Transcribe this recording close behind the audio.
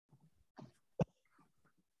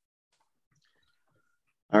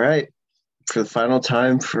All right. For the final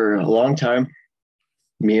time for a long time,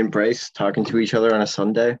 me and Bryce talking to each other on a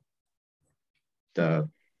Sunday. The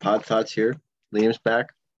pod thoughts here. Liam's back.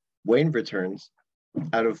 Wayne returns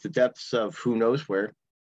out of the depths of who knows where.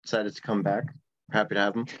 Decided to come back. Happy to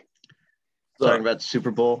have him. Talking about the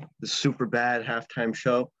Super Bowl, the super bad halftime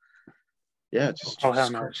show. Yeah, just Oh,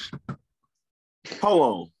 hell no. Hold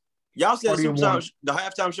on. Y'all said Party of one. the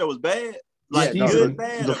halftime show was bad? Yeah, Like no, good, the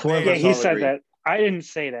bad, or four of bad? Yeah, us he all said agree. that. I didn't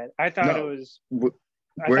say that. I thought No. it was. I We're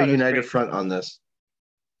thought a it was united great. front on this.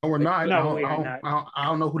 No, we're not. No, we are not. I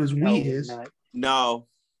don't know who this No, we we're is. not. No.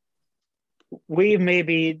 We may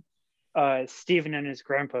be Steven and his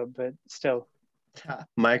grandpa, but still.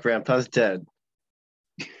 My grandpa's dead.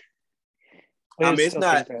 We I would mean, it's still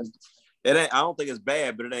not. think that. It ain't. I don't think it's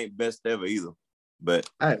bad, but it ain't best ever either. But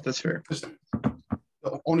All right, that's fair.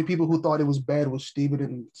 The only people who thought it was bad was Steven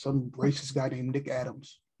and some racist guy named Nick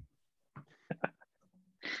Adams.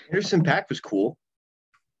 Anderson .Paak was cool.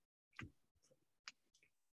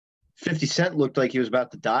 50 Cent looked like he was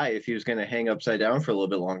about to die if he was going to hang upside down for a little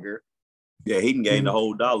bit longer. yeah, he can gain the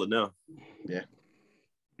whole dollar now. Yeah.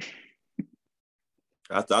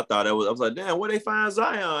 I thought that was. I was like, damn, where they find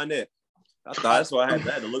Zion at? I thought that's why I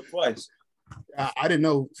had to look twice. I didn't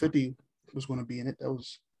know 50 was going to be in it. That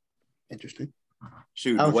was interesting.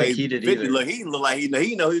 Shoot, I the don't way think he did 50 either. look, he looked like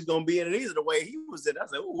he know he's gonna be in it either. The way he was in, I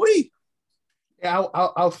said, "Ooh, we." Yeah,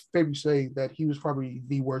 I'll maybe say that he was probably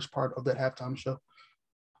the worst part of that halftime show.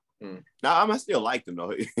 Now I still liked him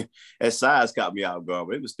though. That size caught me out guard,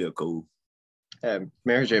 but it was still cool.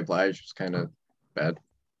 Mary J. Blige was kind of bad.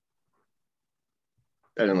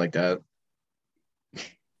 I didn't like that.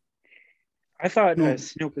 I thought No.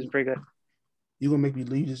 Snoop was pretty good. You're going to make me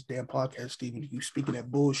leave this damn podcast, Steven. You speaking that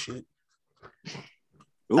bullshit.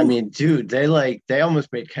 Ooh. I mean, dude, they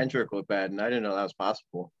almost made Kendrick look bad, and I didn't know that was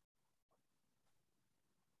possible.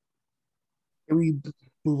 Can we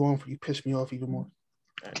move on before you piss me off even more?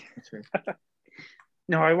 All right, that's fair.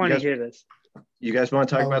 No, I want You to guys- hear this. You guys want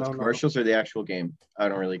to talk No, about no, the no. commercials or the actual game? I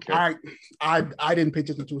don't really care. I didn't pay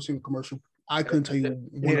attention to a single commercial. I couldn't tell you one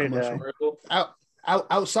Neither did I. commercial.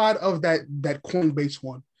 Outside of that Coinbase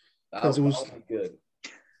one, because it was good.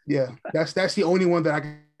 yeah, that's the only one that I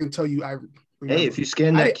can tell you. I remember. Hey, if you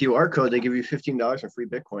scan I that QR code, they give you $15 in free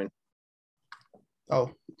Bitcoin.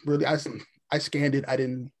 Oh, really? I scanned it. I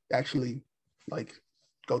didn't actually like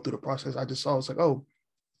go through the process. I just saw it's like, oh,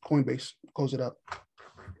 Coinbase, close it up.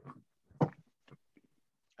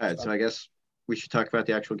 All right, so I guess we should talk about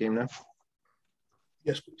the actual game now.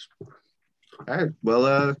 Yes, please. All right.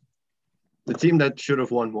 Well, the team that should have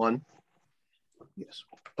won. Yes.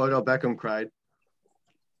 Odell Beckham cried.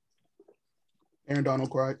 Aaron Donald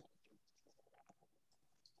cried.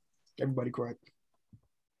 Everybody cried.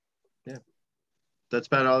 That's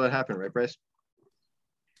about all that happened, right, Bryce?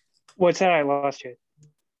 What's that? I lost you.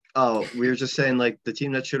 Oh, we were just saying like the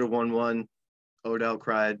team that should have won. Odell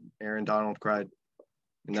cried. Aaron Donald cried.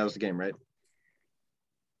 And that was the game, right?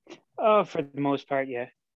 Oh, for the most part, yeah.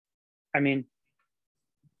 I mean,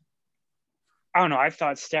 I don't know. I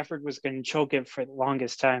thought Stafford was going to choke it for the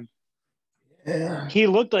longest time. Yeah. He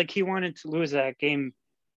looked like he wanted to lose that game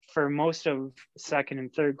for most of second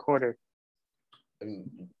and third quarter. And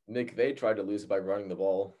McVay tried to lose it by running the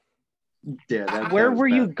ball. Yeah. That Where was were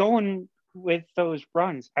you bad. going with those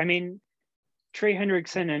runs? I mean, Trey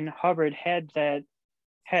Hendrickson and Hubbard had that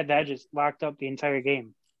just locked up the entire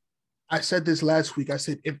game. I said this last week. I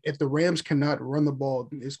said if the Rams cannot run the ball,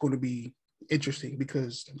 it's going to be interesting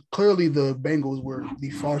because clearly the Bengals were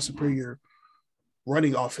the far superior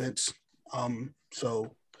running offense.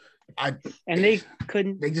 So They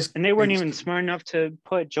couldn't, and they weren't just- even smart enough to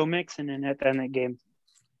put Joe Mixon in at the end of the game.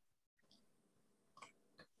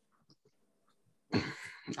 I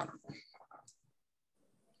don't know.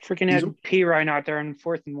 Freaking Diesel? had P. Ryan out there on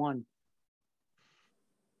 4th and 1.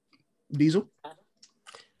 Diesel.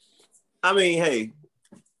 I mean, hey,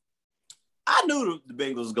 I knew the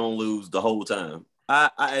Bengals was gonna lose the whole time. I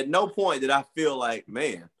at no point did I feel like,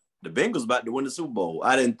 man, the Bengals about to win the Super Bowl.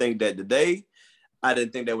 I didn't think that today. I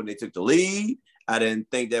didn't think that when they took the lead. I didn't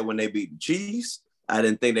think that when they beat the Chiefs. I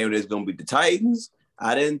didn't think they was gonna beat the Titans.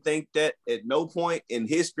 I didn't think that at no point in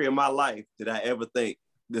history of my life did I ever think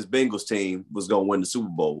this Bengals team was gonna win the Super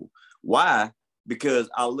Bowl. Why? Because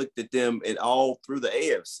I looked at them and all through the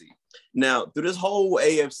AFC. Now, through this whole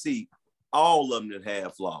AFC, all of them that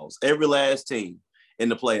have flaws. Every last team in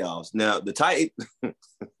the playoffs. Now, the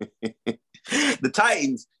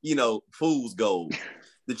Titans, fool's gold.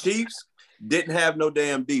 The Chiefs didn't have no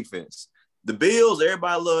damn defense. The Bills,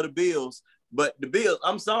 everybody love the Bills, but the Bills,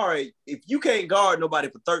 I'm sorry, if you can't guard nobody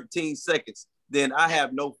for 13 seconds, then I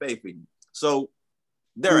have no faith in you. So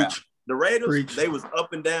They're out. Preach. The Raiders, Preach. they was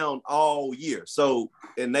up and down all year. So,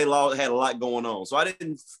 and they had a lot going on. So I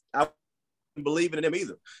didn't believe in them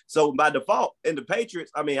either. So by default, in the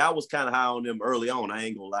Patriots, I mean, I was kind of high on them early on. I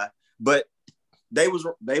ain't gonna lie, but they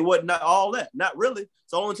wasn't not all that, not really.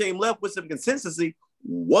 So the only team left with some consistency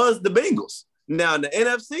was the Bengals. Now in the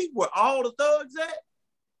NFC, where all the thugs at,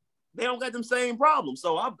 they don't got them same problems.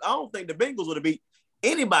 So I don't think the Bengals would have beat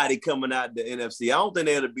anybody coming out the NFC. I don't think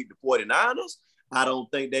they would have beat the 49ers. I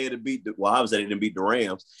don't think they would have beat obviously they didn't beat the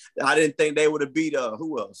Rams. I didn't think they would have beat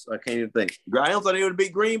who else? I can't even think. I don't think they would have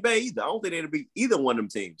beat Green Bay either. I don't think they would have beat either one of them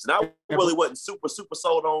teams. And I really wasn't super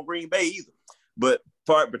sold on Green Bay either. But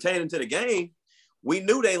pertaining to the game, we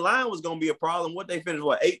knew their line was going to be a problem. What they finished,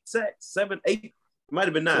 8 sacks? 7, 8? It might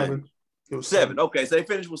have been 9. 7. It was 7. Okay, so they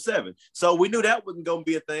finished with 7. So we knew that wasn't going to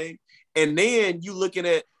be a thing. And then you looking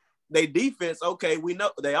at their defense, okay, we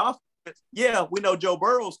know their offense. Yeah, we know Joe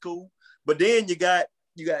Burrow's cool. But then you got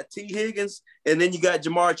T. Higgins, and then you got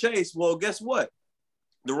Jamar Chase. Well, guess what?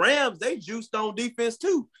 The Rams, they juiced on defense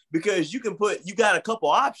too, because you got a couple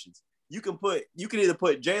options. You can either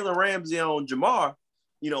put Jalen Ramsey on Jamar,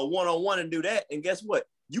 one-on-one and do that. And guess what?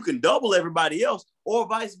 You can double everybody else or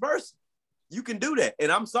vice versa. You can do that.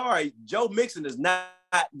 And I'm sorry, Joe Mixon is not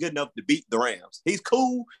good enough to beat the Rams. He's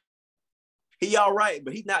cool. He all right,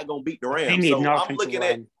 but he's not going to beat the Rams. So I'm looking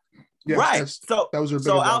at Yeah, right. So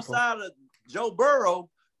outside of Joe Burrow,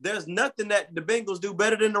 there's nothing that the Bengals do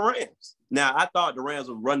better than the Rams. Now, I thought the Rams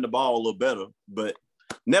would run the ball a little better, but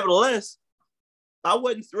nevertheless, I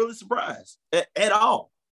wasn't really surprised at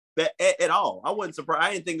all. At all. I wasn't surprised.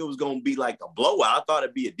 I didn't think it was going to be like a blowout. I thought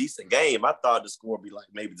it'd be a decent game. I thought the score would be like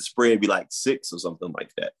maybe the spread would be like 6 or something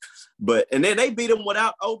like that. And then they beat them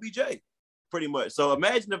without OBJ pretty much. So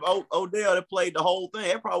imagine if Odell had played the whole thing.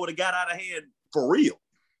 It probably would have got out of hand for real.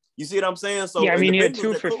 You see what I'm saying? So yeah, I mean, he had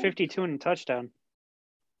 2 for 52 and a touchdown.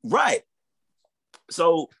 Right.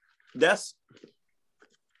 So I'm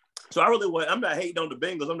not hating on the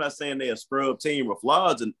Bengals. I'm not saying they're a scrub team or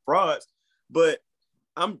frauds, but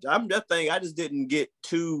I'm that thing. I just didn't get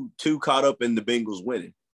too caught up in the Bengals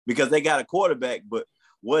winning because they got a quarterback. But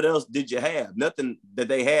what else did you have? Nothing that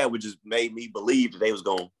they had, which just made me believe that they was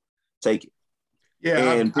gonna take it. Yeah,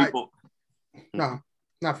 and people. Not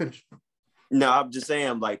finished. No, I'm just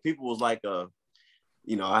saying, like, people was like,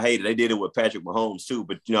 I hate it. They did it with Patrick Mahomes too,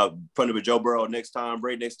 but front of a Joe Burrow next time,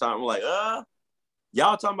 Brady next time. I'm like,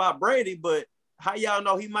 y'all talking about Brady, but how y'all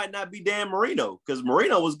know he might not be Dan Marino? Because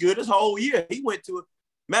Marino was good his whole year. He went to it.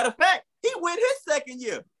 Matter of fact, he went his second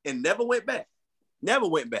year and never went back. Never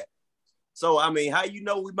went back. So I mean, how we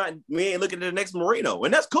ain't looking at the next Marino,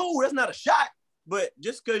 and that's cool. That's not a shot. But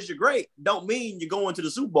just because you're great don't mean you're going to the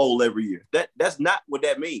Super Bowl every year. That's not what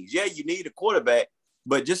that means. Yeah, you need a quarterback,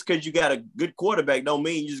 but just because you got a good quarterback don't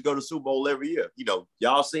mean you just go to the Super Bowl every year.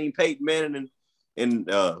 Y'all seen Peyton Manning in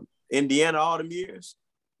Indiana all them years.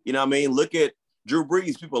 You know what I mean? Look at Drew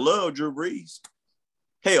Brees. People love Drew Brees.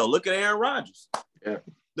 Hell, look at Aaron Rodgers. Yeah.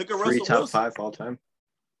 Look at Three Russell top Wilson. 5 all time.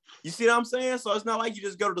 You see what I'm saying? So it's not like you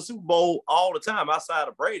just go to the Super Bowl all the time outside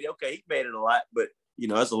of Brady. Okay, he made it a lot, but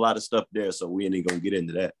that's a lot of stuff there, so we ain't gonna get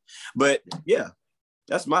into that. But yeah,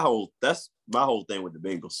 that's my whole thing with the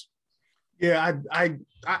Bengals. Yeah,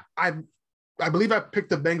 I believe I picked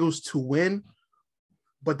the Bengals to win,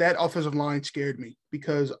 but that offensive line scared me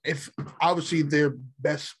because if obviously their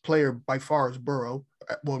best player by far is Burrow.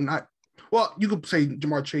 Well, you could say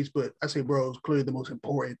Jamar Chase, but I say Burrow is clearly the most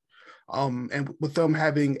important. And with them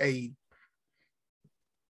having a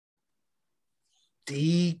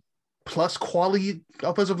D+ quality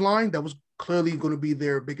offensive line, that was clearly going to be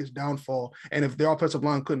their biggest downfall. And if their offensive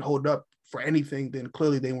line couldn't hold up for anything, then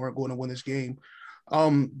clearly they weren't going to win this game.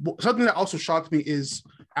 Something that also shocked me is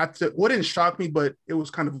didn't shock me, but it was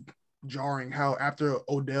kind of jarring how after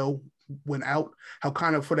Odell went out, how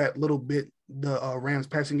kind of for that little bit, the Rams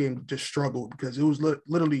passing game just struggled because it was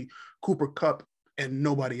literally Cooper Kupp and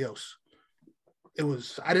nobody else.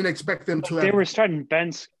 I didn't expect them to. They were starting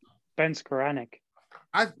Ben Skoranek.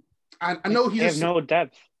 I know they have no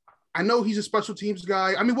depth. I know he's a special teams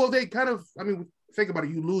guy. I mean, well, think about it.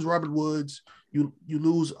 You lose Robert Woods, you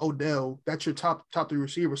lose Odell. That's your top 3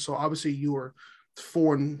 receivers. So obviously your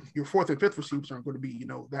 4th and 5th receivers aren't going to be,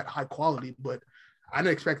 that high quality. But I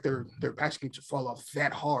didn't expect their passing game to fall off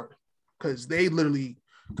that hard because they literally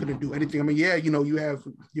couldn't do anything. I mean, yeah, you have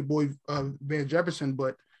your boy Van Jefferson,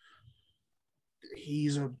 but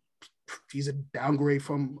he's a downgrade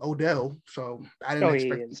from Odell. So I didn't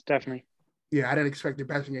expect. He is, definitely. Yeah, I didn't expect the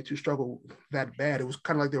passing game to struggle that bad. It was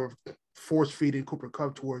kind of like they were force feeding Cooper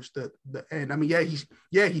Kupp towards the end. I mean, they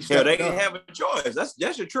didn't have a choice.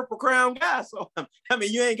 That's your triple crown guy. So I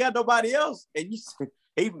mean, you ain't got nobody else, and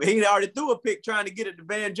He already threw a pick trying to get it to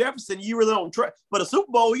Van Jefferson. You really don't trust. For the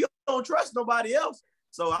Super Bowl, you don't trust nobody else.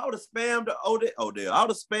 So I would have spammed Odell. I would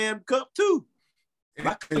have spammed Cup too.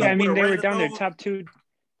 Yeah, I mean they were down their top two.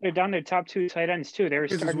 They're down their top two tight ends too. They were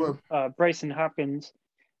starting Bryson Hopkins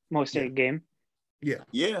most of the game.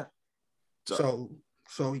 Yeah. So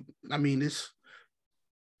I mean, it's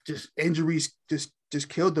just injuries just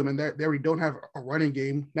killed them, and there we don't have a running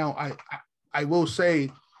game now. I will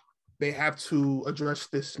say they have to address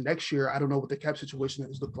this next year. I don't know what the cap situation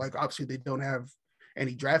is look like. Obviously, they don't have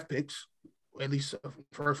any draft picks, at least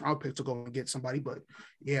first round picks to go and get somebody. But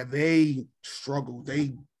yeah, they struggle.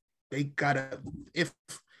 They gotta if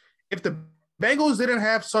the Bengals didn't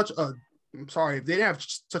have if they didn't have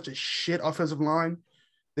such a shit offensive line,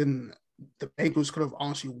 then the Bengals could have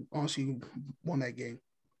honestly won that game.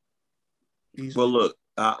 Well, look,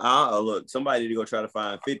 look, somebody need to go try to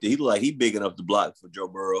find 50. He look like he big enough to block for Joe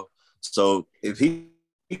Burrow. So if he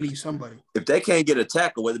needs somebody, if they can't get a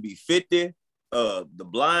tackle, whether it be 50, the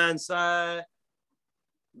blind side,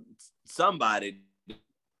 somebody,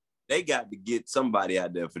 they got to get somebody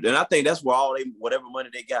out there for that. And I think that's where whatever money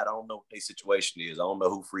they got, I don't know what their situation is. I don't know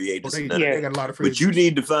who free agents. They got a lot of free agents. But you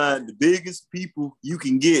need to find the biggest people you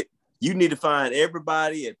can get. You need to find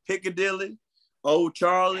everybody at Piccadilly, Old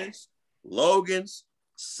Charlie's, Logan's,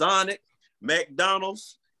 Sonic,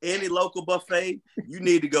 McDonald's, any local buffet. You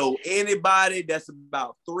need to go anybody that's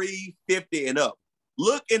about $3.50 and up.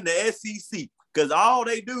 Look in the SEC because all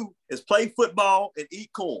they do is play football and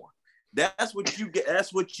eat corn. That's what you get.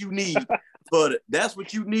 That's what you need that's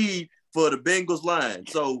what you need for the Bengals line.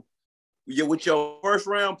 So with your first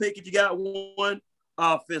round pick, if you got one,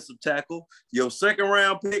 offensive tackle. Your second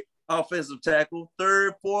round pick, offensive tackle.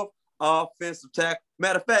 Third, fourth, offensive tackle.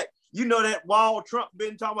 Matter of fact, you know that wall Trump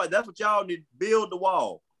been talking about? That's what y'all need to build the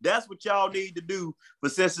wall. That's what y'all need to do for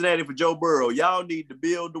Cincinnati for Joe Burrow. Y'all need to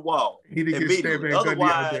build the wall. He need to get Stan Van Gundy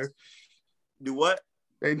out there. Do what?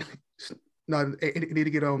 They need to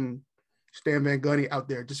get Stan Van Gundy out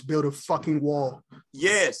there. Just build a fucking wall.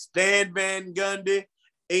 Yes, Stan Van Gundy,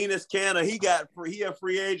 Enos Canner. He a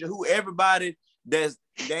free agent. Who everybody they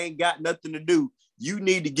ain't got nothing to do. You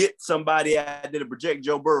need to get somebody out there to project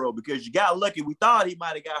Joe Burrow because you got lucky. We thought he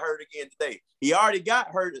might have got hurt again today. He already got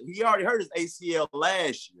hurt. He already hurt his ACL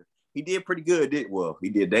last year. He did pretty good. He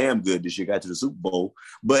did damn good this year. Got to the Super Bowl.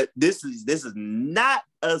 But this is not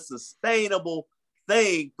a sustainable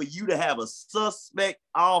thing for you to have a suspect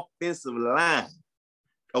offensive line.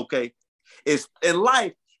 Okay, it's in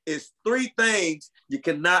life. It's three things you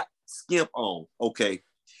cannot skimp on. Okay,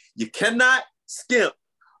 you cannot skimp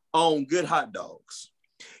on good hot dogs.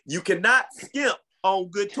 You cannot skimp on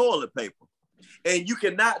good toilet paper. And you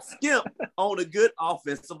cannot skimp on a good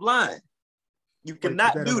offensive line. You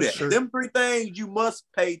cannot do that. Them three things you must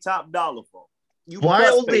pay top dollar for. Why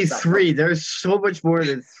only three? There's so much more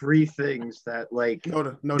than three things that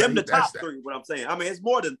the top three, what I'm saying. I mean, it's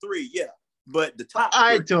more than three, yeah. But the top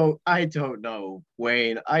three. I don't know,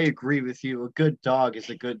 Wayne. I agree with you. A good dog is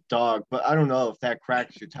a good dog, but I don't know if that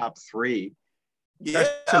cracks your top three. Yeah,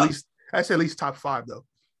 that's at least top five though.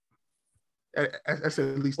 That's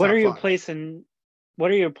at least. What are you replacing?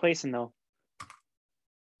 What are you replacing though?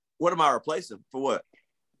 What am I replacing for? What?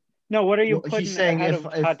 No, what are you putting ahead of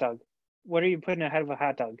a hot dog? What are you putting ahead of a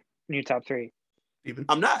hot dog in your top three?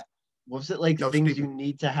 I'm not. Was it like things you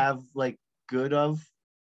need to have like good of,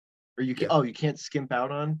 or you can? You can't skimp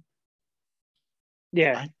out on.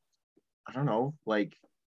 Yeah. I don't know. Like,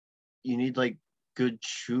 you need like good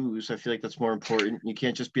shoes. I feel like that's more important. You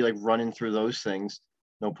can't just be like running through those things.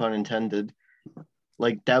 No pun intended.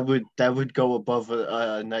 Like that would go above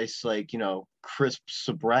a nice like crisp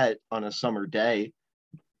soubrette on a summer day.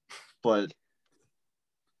 But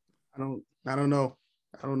I don't know.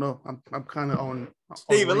 I'm kind of on.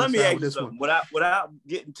 Steven, let me ask you something. Without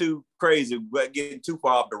getting too crazy, but getting too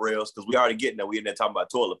far off the rails, because we already getting there. We in there talking about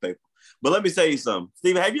toilet paper. But let me say you something,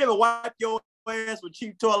 Steven. Have you ever wiped your ass with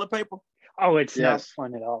cheap toilet paper? Oh, it's not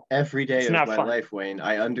fun at all. Every day of my life, Wayne.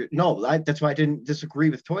 That's why I didn't disagree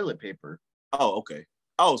with toilet paper. Oh, okay.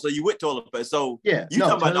 Oh, so you with toilet paper? So you talking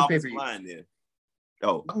about the offensive line then?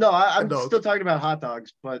 Oh no, I'm still talking about hot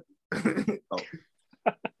dogs, but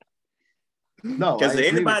no. Because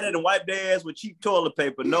anybody that wipe their ass with cheap toilet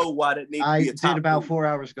paper know why that needs to be a top. I did about 4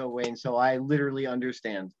 hours ago, Wayne. So I literally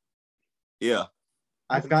understand. Yeah.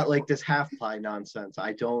 I've got like this half ply nonsense.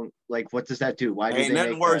 I don't like. What does that do? Why? Ain't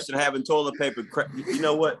nothing worse than having toilet paper. You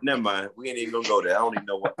know what? Never mind. We ain't even gonna go there. I don't even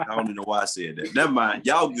know why I said that. Never mind.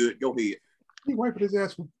 Y'all good. Go ahead. He's wiping his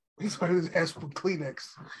ass with Kleenex.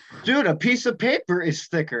 Dude, a piece of paper is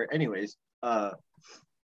thicker. Anyways,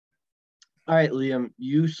 All right, Liam,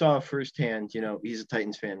 you saw firsthand, he's a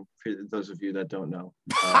Titans fan, for those of you that don't know.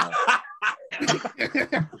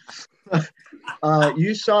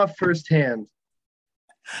 You saw firsthand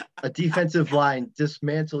a defensive line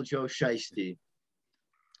dismantle Joe Shiesty.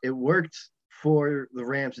 It worked for the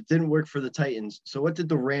Rams. It didn't work for the Titans. So what did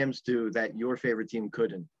the Rams do that your favorite team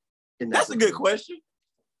couldn't? That's a good question.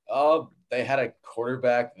 They had a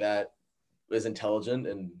quarterback that is intelligent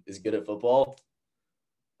and is good at football.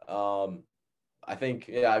 I think,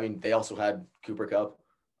 they also had Cooper Kupp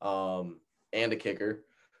and a kicker.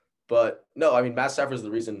 But, no, Matt Stafford's the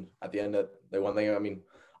reason at the end that they won the game.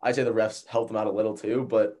 I'd say the refs helped them out a little too,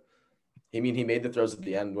 but, he made the throws at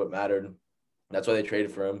the end what mattered. That's why they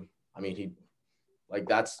traded for him.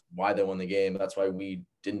 That's why they won the game. That's why we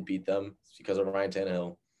didn't beat them. It's because of Ryan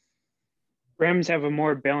Tannehill. Rams have a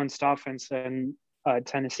more balanced offense than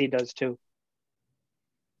Tennessee does too.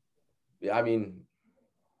 Yeah,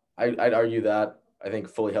 I'd argue that. I think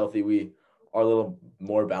fully healthy, we are a little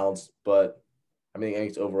more balanced, but I think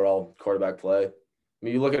it's overall quarterback play.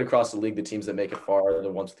 You look at across the league, the teams that make it far are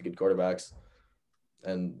the ones with the good quarterbacks,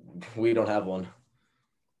 and we don't have one.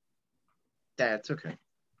 That's okay.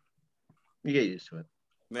 You get used to it.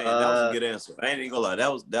 Man, that was a good answer. I ain't even gonna lie.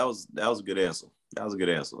 That was a good answer. That was a good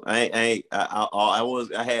answer. I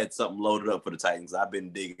had something loaded up for the Titans. I've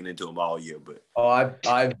been digging into them all year, but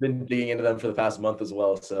I've been digging into them for the past month as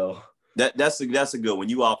well. So that's a good one.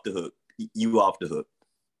 You off the hook. You off the hook.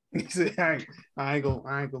 I ain't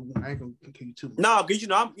gonna continue too much. No, because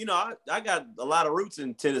I got a lot of roots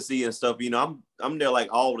in Tennessee and stuff. I'm there like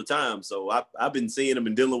all the time, so I've been seeing them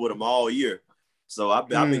and dealing with them all year. So I've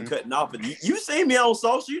been cutting off. And you see me on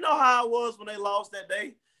social. You know how I was when they lost that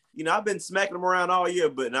day. I've been smacking them around all year,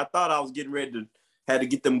 but I thought I was getting ready had to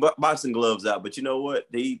get them boxing gloves out. But you know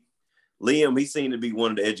what? Liam, he seemed to be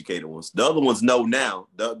one of the educated ones. The other ones know now.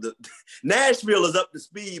 The Nashville is up to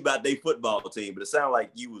speed about their football team, but it sounded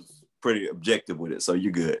like you was pretty objective with it, so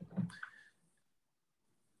you're good.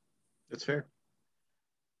 That's fair.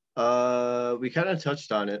 We kind of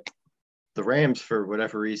touched on it. The Rams, for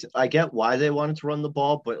whatever reason, I get why they wanted to run the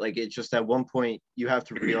ball, but it's just at one point you have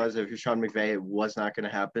to realize that if you're Sean McVay, it was not going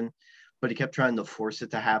to happen. But he kept trying to force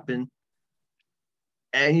it to happen.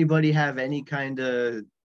 Anybody have any kind of,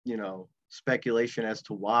 speculation as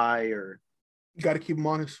to why? Or you got to keep them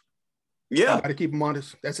honest. Yeah, you got to keep them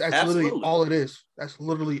honest. That's literally all it is. That's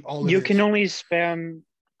literally all it is. You can only spam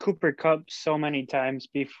Cooper Kupp so many times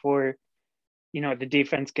before the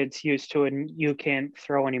defense gets used to it and you can't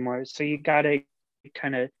throw anymore. So you got to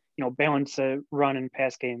kind of, balance a run and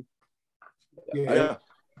pass game. Yeah.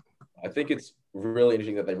 I think it's really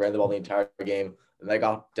interesting that they ran the ball the entire game and they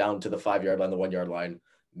got down to the 5-yard line, the 1-yard line.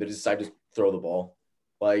 They decided to throw the ball.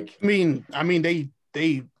 They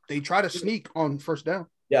try to sneak on first down.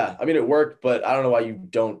 Yeah. It worked, but I don't know why you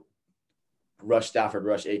don't rush Stafford,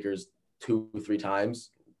 rush Akers 2-3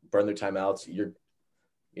 times, burn their timeouts.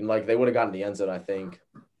 They would have gotten the end zone, I think.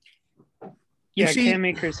 Yeah, Cam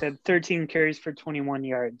Akers had 13 carries for 21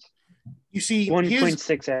 yards.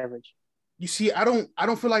 1.6 average. You see, I don't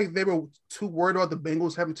feel like they were too worried about the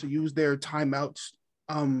Bengals having to use their timeouts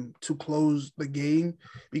to close the game,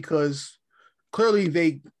 because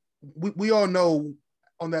clearly we all know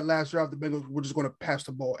on that last drive the Bengals were just going to pass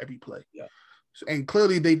the ball every play. Yeah. And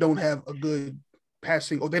clearly they don't have a good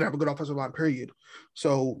passing, or they don't have a good offensive line, period.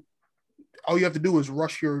 So all you have to do is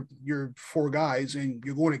rush your 4 guys and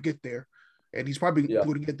you're going to get there. And he's probably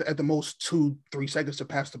going to get at the most 2-3 seconds to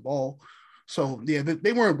pass the ball. So, yeah,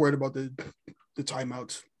 they weren't worried about the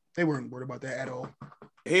timeouts. They weren't worried about that at all.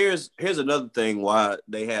 Here's another thing why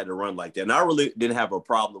they had to run like that. And I really didn't have a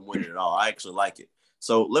problem with it at all. I actually like it.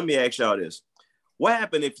 So let me ask y'all this. What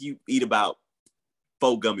happened if you eat about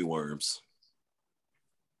 4 gummy worms?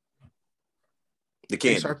 The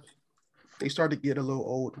candy. They start to get a little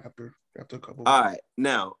old after a couple. All right.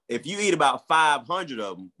 Now, if you eat about 500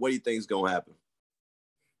 of them, what do you think is going to happen?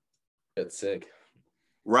 Get sick.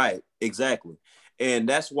 Right. Exactly. And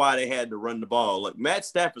that's why they had to run the ball. Like, Matt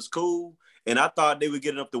Stafford's cool, and I thought they would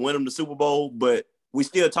get enough to win them the Super Bowl, but we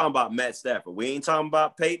still talking about Matt Stafford. We ain't talking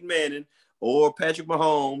about Peyton Manning or Patrick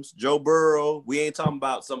Mahomes, Joe Burrow. We ain't talking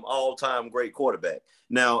about some all-time great quarterback.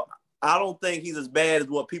 Now, I don't think he's as bad as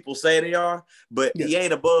what people say they are, but he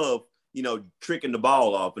ain't above, tricking the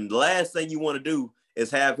ball off. And the last thing you want to do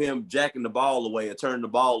is have him jacking the ball away or turning the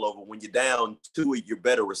ball over when you're down 2 of your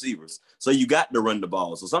better receivers. So you got to run the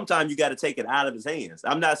ball. So sometimes you got to take it out of his hands.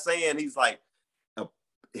 I'm not saying he's like,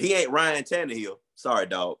 he ain't Ryan Tannehill. Sorry,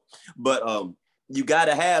 dog. But you got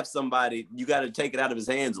to have somebody. You got to take it out of his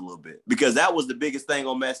hands a little bit because that was the biggest thing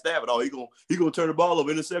on Matt Stafford. Oh, he gonna turn the ball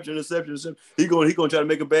over, interception. He gonna try to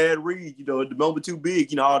make a bad read. The moment too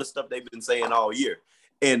big. All the stuff they've been saying all year,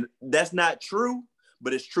 and that's not true,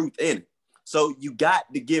 but it's truth in it. So you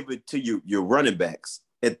got to give it to your running backs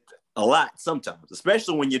a lot sometimes,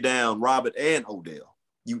 especially when you're down Robert and Odell.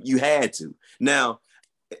 You had to now,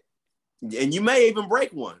 and you may even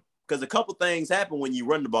break one. Because a couple things happen when you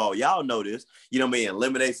run the ball. Y'all know this. It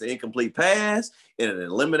eliminates the incomplete pass and it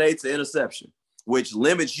eliminates the interception, which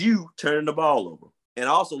limits you turning the ball over and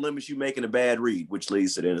also limits you making a bad read, which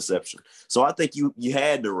leads to the interception. So I think you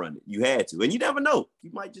had to run it. You had to. And you never know.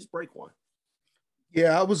 You might just break one.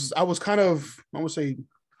 Yeah, I was kind of, I would say,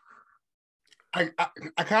 I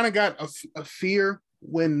kind of got a fear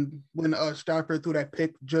when Stafford threw that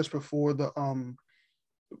pick just before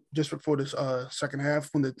this second half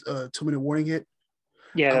when the 2-minute warning hit.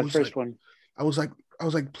 Yeah, the first one. I was like,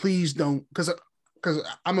 please don't, because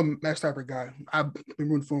I'm a Matt Stafford guy. I've been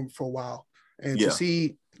rooting for him for a while, and to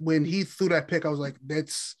see when he threw that pick, I was like,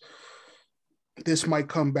 this might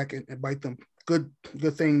come back and bite them. Good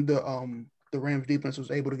thing the Rams defense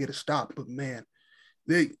was able to get a stop, but man,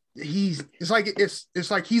 it's like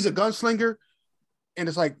he's a gunslinger, and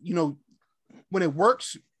it's like when it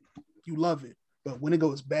works, you love it. But when it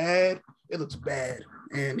goes bad, it looks bad.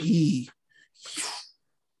 And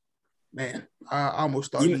I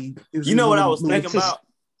almost thought what I was thinking about?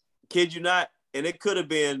 Kid you not? And it could have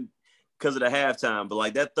been because of the halftime. But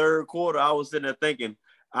like that third quarter, I was sitting there thinking,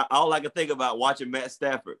 all I could think about watching Matt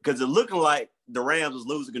Stafford, because it looked like the Rams was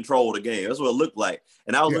losing control of the game. That's what it looked like.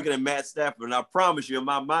 And I was looking at Matt Stafford, and I promise you, in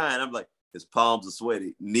my mind, I'm like, his palms are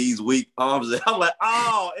sweaty, knees weak, arms. I'm like,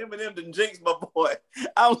 oh, Eminem didn't jinx my boy.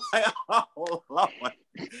 I'm like, oh, Lord.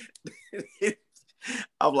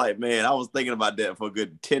 I'm like, man, I was thinking about that for a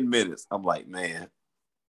good 10 minutes. I'm like, man.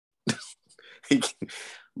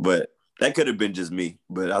 But that could have been just me.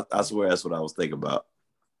 But I swear that's what I was thinking about.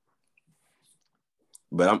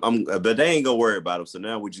 But but they ain't gonna worry about him. So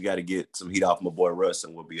now we just got to get some heat off my boy Russ,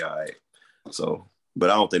 and we'll be all right. So, but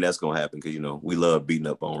I don't think that's gonna happen because we love beating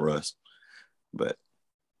up on Russ. But,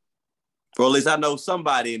 or at least I know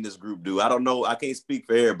somebody in this group do. I don't know. I can't speak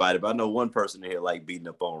for everybody, but I know one person in here like beating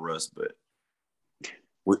up on Russ. But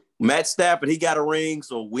with Matt Stafford, he got a ring,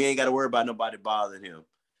 so we ain't got to worry about nobody bothering him.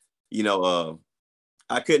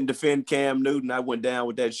 I couldn't defend Cam Newton. I went down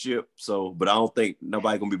with that ship. So, but I don't think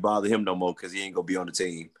nobody gonna be bothering him no more because he ain't gonna be on the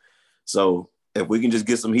team. So if we can just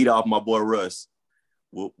get some heat off my boy Russ,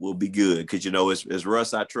 we'll be good. Because it's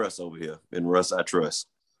Russ I trust over here, and Russ I trust.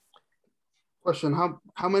 Question: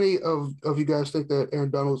 How many of you guys think that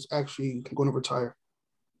Aaron Donald's actually going to retire?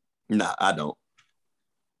 Nah, I don't.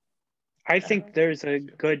 I think there's a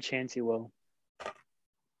good chance he will.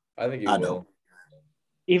 I think he will. Don't.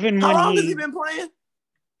 Even How when long has he been playing?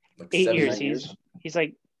 Like 8 years. 7 years. He's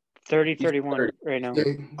like 30, 31 right now. Yeah,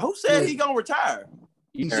 Who said he gonna retire?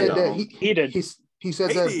 he said that He did. He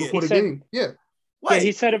said He that did. before He the said- game. Yeah, Yeah,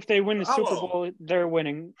 he said if they win the How Super long? Bowl, they're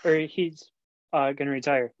winning, or he's gonna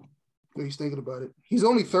retire. he's thinking about it. He's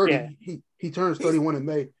only 30. Yeah. He turns 31 in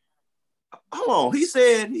May. Hold on. He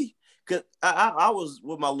said because I was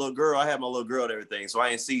with my little girl. I had my little girl and everything, so I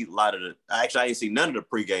ain't see a lot of I ain't see none of the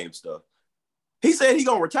pregame stuff. He said he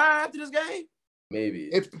gonna retire after this game,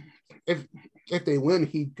 Maybe. If they win,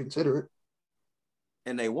 he'd consider it.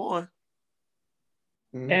 and they won.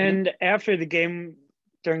 Mhm. And after the game,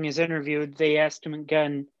 during his interview, they asked him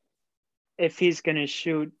again if he's gonna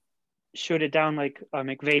shoot it down like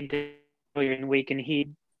McVay did earlier in the week, and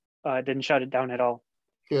he didn't shut it down at all.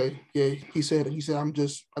 Yeah. He said I'm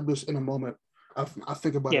just in a moment. I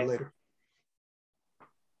think about it later.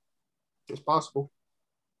 It's possible.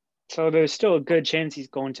 So there's still a good chance he's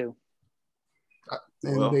going to.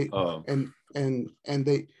 And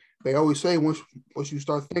they always say once you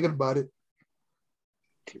start thinking about it.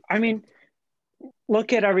 I mean,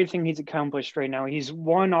 look at everything he's accomplished right now. He's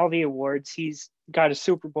won all the awards. He's got a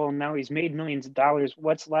Super Bowl now. He's made millions of dollars.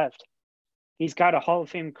 What's left? He's got a Hall of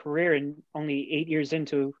Fame career and only 8 years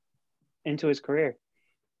into his career.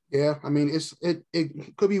 Yeah, I mean,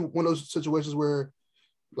 it could be one of those situations where,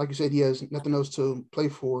 like you said, he has nothing else to play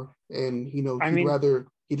for, and he'd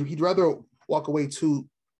rather walk away too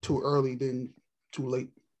early than too late.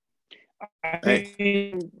 I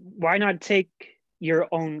mean, why not take your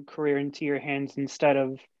own career into your hands instead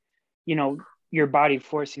of, your body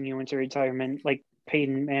forcing you into retirement like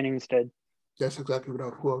Peyton Manning's did? That's exactly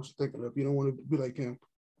who I was thinking of. You don't want to be like him.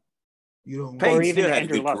 You don't. Peyton even still had a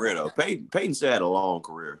Andrew good Luck. career though. Peyton still had a long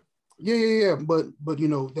career. Yeah. But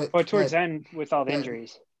that. But towards the end, with all the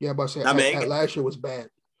injuries. Yeah, but I I mean, last year was bad.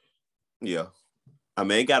 Yeah, I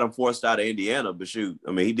mean, it got him forced out of Indiana, but shoot,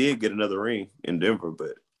 I mean, he did get another ring in Denver.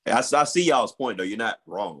 But I see y'all's point, though. You're not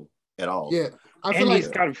wrong at all. Yeah, I feel And like he's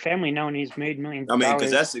got a family now, and he's made millions I of mean,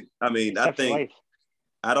 dollars. because I think life.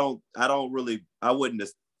 I wouldn't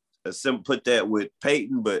put that with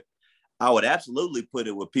Peyton, but I would absolutely put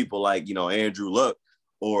it with people like, Andrew Luck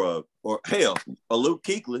or hell, a Luke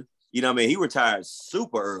Kuechly. You know what I mean? He retired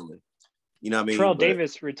super early. You know what I mean? Terrell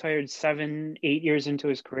Davis retired 7-8 years into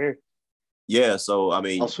his career. Yeah, so I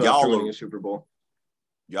mean, Also after winning a Super Bowl.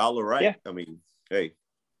 Y'all are right. Yeah. I mean, hey,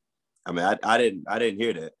 I mean, I didn't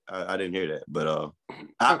hear that. I didn't hear that, but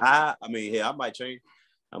I mean, hey, I might change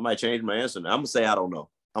my answer. I'm gonna say I don't know.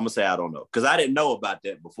 Because I didn't know about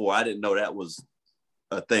that before. I didn't know that was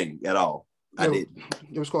a thing at all. I did.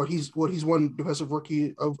 It was called. He's won Defensive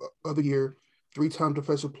Rookie of the Year, 3-time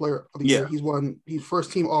Defensive Player of the Year. He's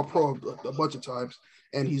first team All Pro a bunch of times,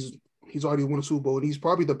 and he's already won a Super Bowl, and he's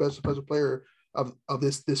probably the best defensive player of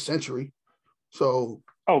this century. So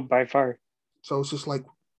by far. So it's just like,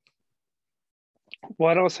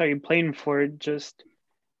 what else are you playing for? Just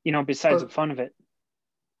besides the fun of it.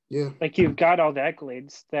 Yeah. Like, you've got all the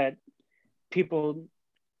accolades that people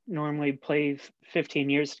normally play 15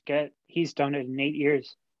 years to get. He's done it in 8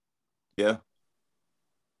 years. Yeah.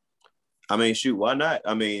 I mean, shoot, why not?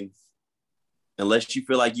 I mean, unless you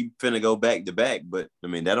feel like you finna go back to back, but I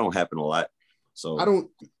mean, that don't happen a lot. So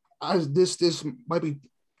this might be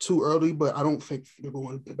too early, but I don't think they're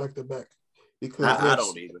going back to back because I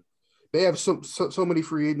don't either. They have so many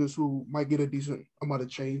free agents who might get a decent amount of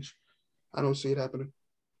change. I don't see it happening.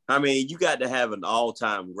 I mean, you got to have an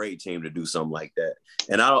all-time great team to do something like that.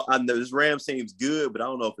 And I know this Rams team's good, but I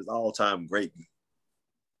don't know if it's all-time great.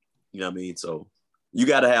 You know what I mean? So you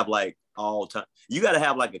got to have like all-time. You got to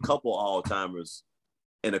have like a couple all-timers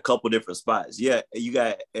in a couple different spots. Yeah, you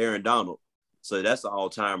got Aaron Donald, so that's an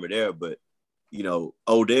all-timer there. But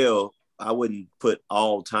Odell, I wouldn't put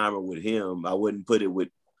all-timer with him. I wouldn't put it with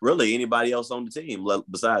really anybody else on the team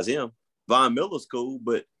besides him. Von Miller's cool,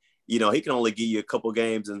 but he can only give you a couple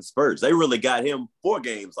games in spurts. They really got him 4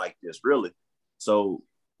 games like this, really. So,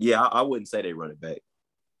 yeah, I wouldn't say they run it back.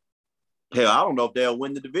 Hell, I don't know if they'll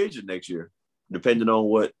win the division next year, depending on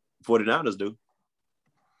what 49ers do.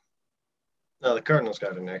 No, the Cardinals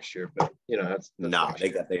got it next year, but, that's they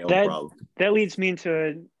got their own problem. That leads me into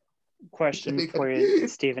a question for you,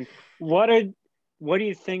 Steven. What do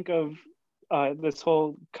you think of this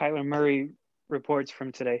whole Kyler Murray reports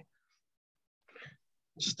from today?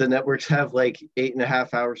 Just the networks have like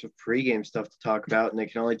 8.5 hours of pregame stuff to talk about, and they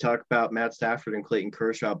can only talk about Matt Stafford and Clayton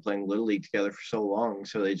Kershaw playing Little League together for so long.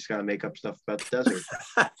 So they just got to make up stuff about the desert.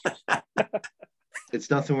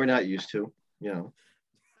 It's nothing we're not used to,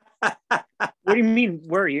 What do you mean?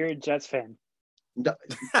 You're a Jets fan?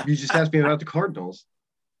 You just asked me about the Cardinals.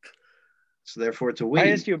 So therefore it's a win.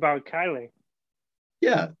 I asked you about Kyler.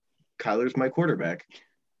 Yeah. Kyler's my quarterback.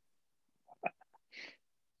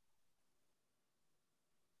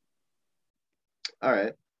 All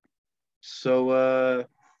right. So,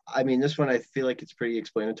 this one, I feel like it's pretty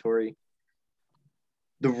explanatory.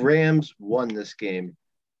 The Rams won this game.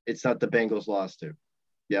 It's not the Bengals lost it.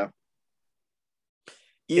 Yeah.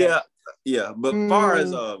 Yeah. But far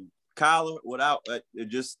as Kyler, without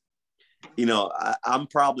I'm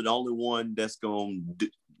probably the only one that's going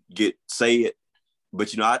to say it.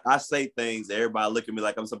 But, I say things, everybody look at me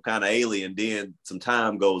like I'm some kind of alien. Then some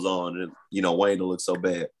time goes on and, Wayne don't look so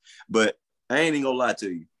bad. But I ain't even gonna lie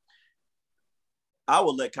to you. I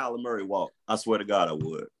would let Kyler Murray walk. I swear to God, I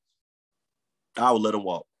would. I would let him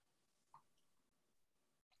walk.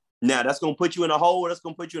 Now, that's going to put you in a hole. That's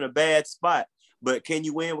going to put you in a bad spot. But can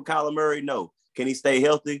you win with Kyler Murray? No. Can he stay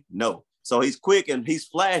healthy? No. So he's quick and he's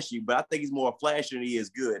flashy, but I think he's more flashy than he is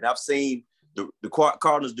good. And I've seen the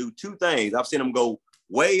Cardinals do 2 things. I've seen them go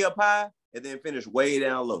way up high and then finish way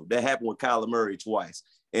down low. That happened with Kyler Murray twice.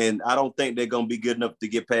 And I don't think they're going to be good enough to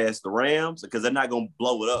get past the Rams because they're not going to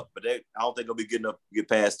blow it up. But I don't think they'll be good enough to get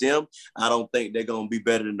past them. I don't think they're going to be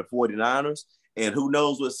better than the 49ers. And who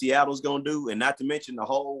knows what Seattle's going to do, and not to mention the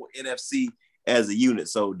whole NFC as a unit.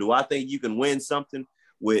 So do I think you can win something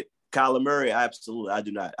with Kyler Murray? Absolutely, I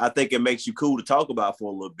do not. I think it makes you cool to talk about for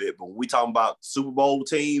a little bit. But when we talk about Super Bowl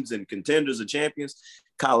teams and contenders and champions,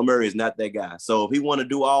 Kyler Murray is not that guy. So if he want to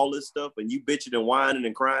do all this stuff and you bitching and whining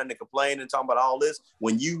and crying and complaining and talking about all this,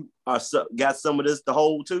 when you got some of this to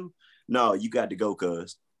hold to, no, you got to go,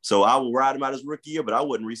 cuz. So I will ride him out his rookie year, but I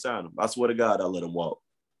wouldn't re-sign him. I swear to God, I'll let him walk.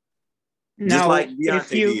 Now, just like Deontay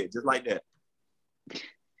did, just like that.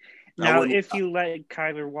 Now, if you let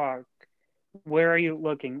Kyler walk, where are you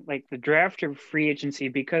looking? Like the draft or free agency?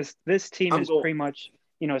 Because this team is pretty much,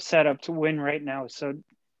 set up to win right now. So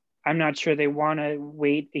I'm not sure they want to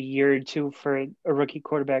wait a year or two for a rookie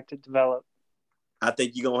quarterback to develop. I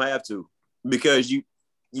think you're gonna have to because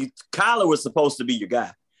Kyler was supposed to be your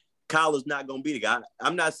guy. Kyler's not gonna be the guy.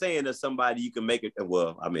 I'm not saying that somebody you can make it.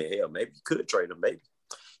 Well, I mean, hell, maybe you could trade him, maybe.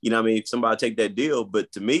 You know what I mean? Somebody take that deal,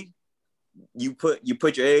 but to me, you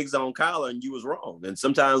put your eggs on Kyler and you was wrong. And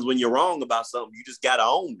sometimes when you're wrong about something, you just gotta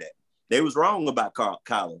own that. They was wrong about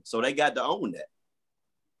Kyler, so they got to own that.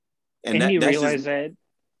 And you realize that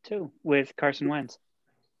too with Carson Wentz.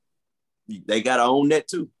 They got to own that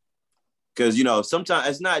too, because sometimes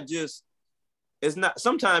it's not.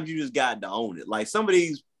 Sometimes you just got to own it. Like some of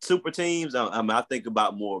these super teams, I think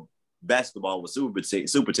about more basketball with super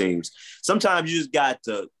teams. Sometimes you just got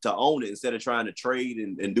to own it instead of trying to trade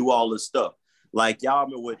and do all this stuff. Like y'all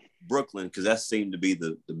remember with Brooklyn, because that seemed to be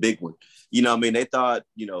the big one. You know what I mean? They thought,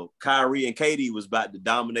 Kyrie and KD was about to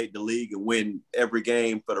dominate the league and win every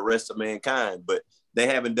game for the rest of mankind, but they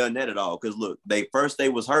haven't done that at all. Because look, they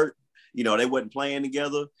was hurt. They wasn't playing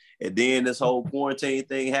together. And then this whole quarantine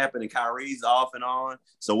thing happened and Kyrie's off and on.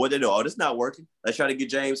 So what they do? Oh, this not working. Let's try to get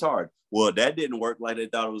James Harden. Well, that didn't work like they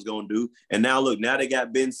thought it was going to do. And now look, now they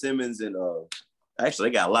got Ben Simmons and actually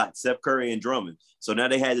they got a lot, Steph Curry and Drummond. So now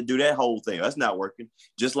they had to do that whole thing. That's not working.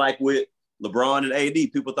 Just like with LeBron and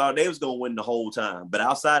AD, people thought they was going to win the whole time. But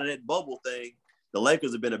outside of that bubble thing, the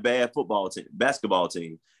Lakers have been a bad basketball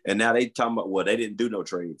team. And now they talking about, well, they didn't do no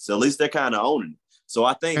trades. So at least they're kind of owning it. So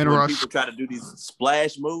I think when people try to do these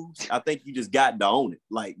splash moves, I think you just got to own it.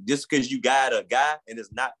 Like just because you got a guy and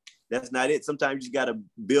that's not it. Sometimes you just got to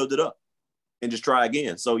build it up and just try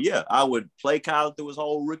again. So yeah, I would play Kyler through his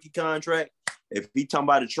whole rookie contract. If he talking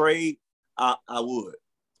about a trade, I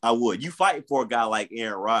would. You fight for a guy like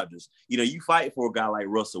Aaron Rodgers. You fight for a guy like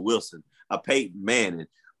Russell Wilson, a Peyton Manning,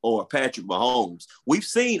 or Patrick Mahomes. We've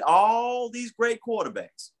seen all these great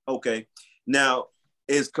quarterbacks. Okay, now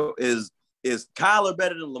is Kyler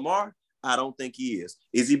better than Lamar? I don't think he is.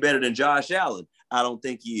 Is he better than Josh Allen? I don't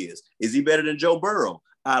think he is. Is he better than Joe Burrow?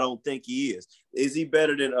 I don't think he is. Is he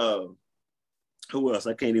better than who else?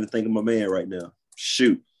 I can't even think of my man right now.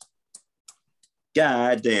 Shoot.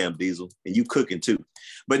 God damn, Diesel. And you cooking too.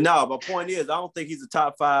 But no, my point is, I don't think he's a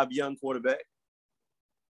top 5 young quarterback.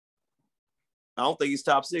 I don't think he's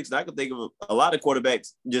top 6. And I can think of a lot of quarterbacks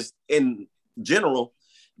just in general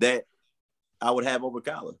that I would have over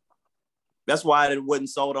Kyler. That's why it wasn't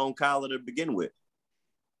sold on Kyler to begin with.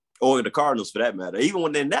 Or the Cardinals for that matter.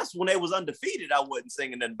 That's when they was undefeated, I wasn't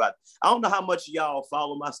singing nothing about it. I don't know how much of y'all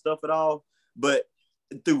follow my stuff at all, but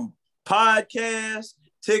through podcasts,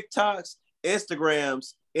 TikToks,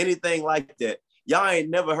 Instagrams, anything like that, y'all ain't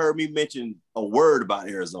never heard me mention a word about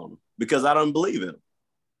Arizona because I don't believe in them.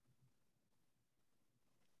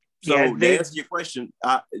 So to answer your question,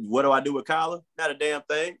 what do I do with Kyler? Not a damn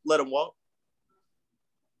thing. Let him walk.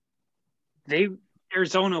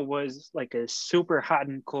 Arizona was like a super hot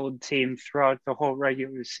and cold team throughout the whole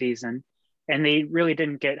regular season, and they really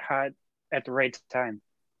didn't get hot at the right time.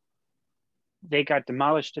 They got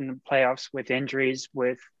demolished in the playoffs with injuries,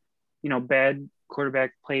 with bad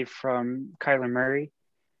quarterback play from Kyler Murray.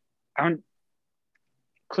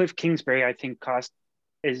 Cliff Kingsbury, I think,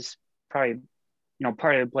 is probably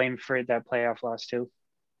part of the blame for that playoff loss too.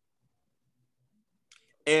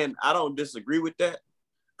 And I don't disagree with that.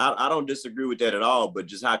 I don't disagree with that at all, but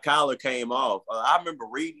just how Kyler came off. I remember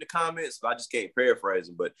reading the comments, but I just can't paraphrase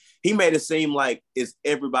them, but he made it seem like it's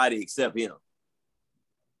everybody except him.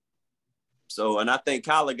 So, and I think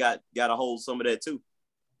Kyler got a hold of some of that too.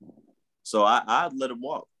 So I'd let him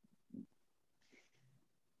walk.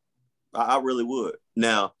 I really would.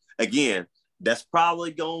 Now, again, that's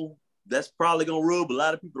probably gonna rub a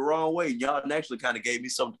lot of people the wrong way. Y'all actually kind of gave me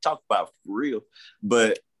something to talk about for real,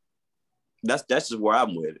 but that's just where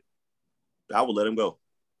I'm with it. I would let him go.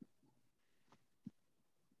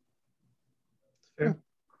 Fair.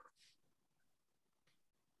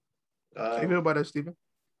 How you feel about that, Steven?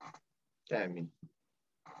 Yeah, I mean,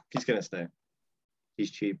 he's gonna stay. He's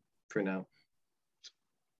cheap for now.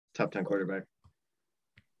 Top 10 quarterback.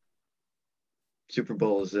 Super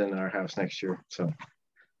Bowl is in our house next year, so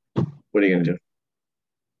what are you gonna do?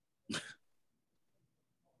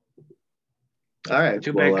 All right.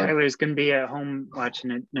 Too bad Kyler's going to be at home watching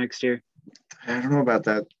it next year. I don't know about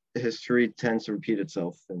that. History tends to repeat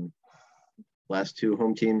itself in last 2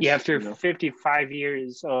 home teams. Yeah, after 55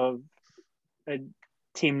 years of a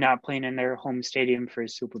team not playing in their home stadium for a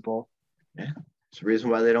Super Bowl. Yeah, it's the reason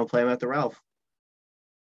why they don't play them at the Ralph.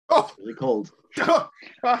 Oh, it's really cold.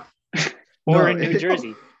 Or in New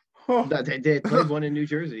Jersey. They played one in New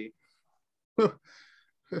Jersey.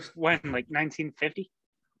 When, like 1950?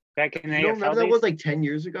 Back in the You don't remember that was like 10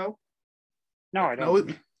 years ago? No, I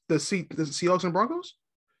don't. the Seahawks and Broncos?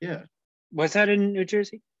 Yeah, Was that in New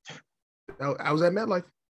Jersey? I was at MetLife.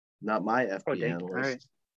 not my Oh, FB dang. All analyst.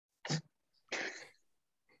 right.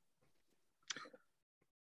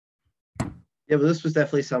 Yeah, but this was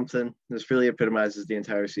definitely something. This really epitomizes the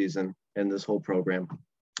entire season and this whole program.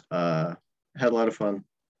 Had a lot of fun.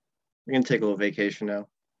 We're gonna take a little vacation now.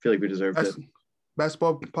 Feel like we deserved it.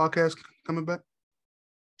 Basketball podcast coming back.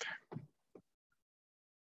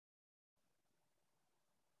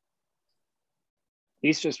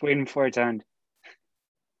 He's just waiting for it to end.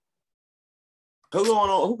 Who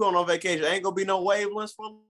going on vacation? Ain't gonna be no wavelengths from